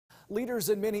Leaders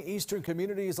in many eastern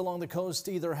communities along the coast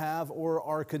either have or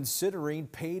are considering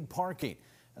paid parking.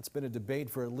 That's been a debate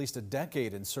for at least a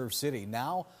decade in Surf City.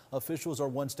 Now, officials are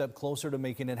one step closer to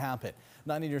making it happen.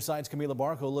 9 on Your Side's Camila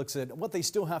Barco looks at what they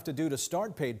still have to do to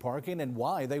start paid parking and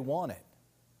why they want it.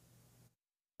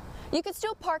 You can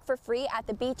still park for free at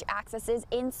the beach accesses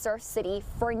in Surf City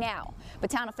for now, but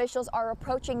town officials are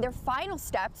approaching their final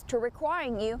steps to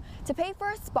requiring you to pay for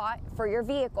a spot for your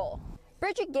vehicle.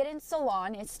 Bridget Giddens'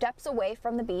 salon is steps away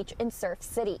from the beach in Surf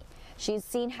City. She's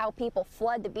seen how people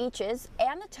flood the beaches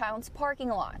and the town's parking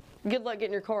lot. Good luck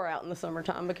getting your car out in the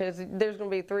summertime because there's going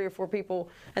to be 3 or 4 people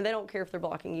and they don't care if they're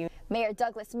blocking you. Mayor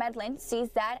Douglas Medlin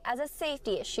sees that as a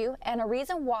safety issue and a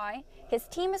reason why his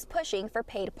team is pushing for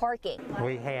paid parking.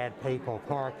 We had people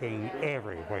parking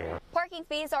everywhere. Parking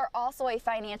fees are also a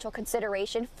financial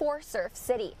consideration for Surf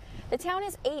City. The town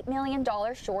is $8 million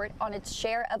short on its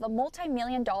share of a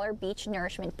multi-million-dollar beach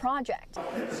nourishment project.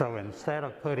 So instead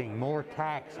of putting more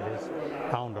taxes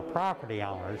on the property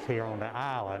owners here on the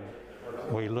island,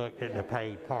 we looked at the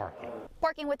paid parking.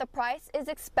 Parking with a price is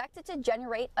expected to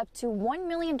generate up to $1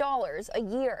 million a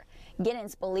year.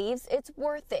 Giddens believes it's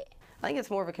worth it. I think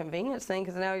it's more of a convenience thing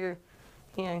because now you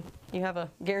have a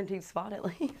guaranteed spot at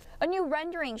least. A new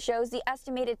rendering shows the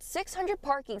estimated 600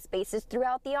 parking spaces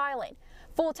throughout the island.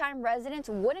 Full-time residents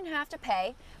wouldn't have to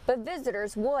pay, but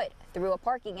visitors would through a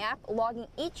parking app logging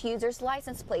each user's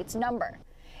license plate's number.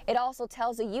 It also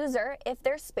tells a user if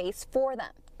there's space for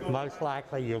them. Most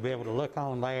likely you'll be able to look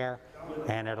on there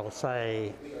and it'll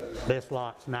say this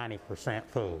lot's 90%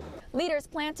 full. Leaders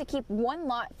plan to keep one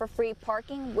lot for free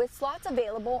parking with slots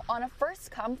available on a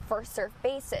first-come, first-served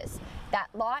basis. That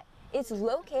lot is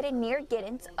located near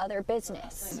Giddens' other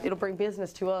business. It'll bring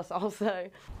business to us also.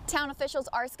 Town officials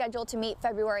are scheduled to meet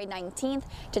February 19th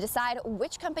to decide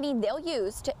which company they'll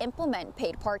use to implement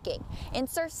paid parking. In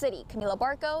Surf City, Camila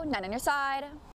Barco, 9 on Your Side.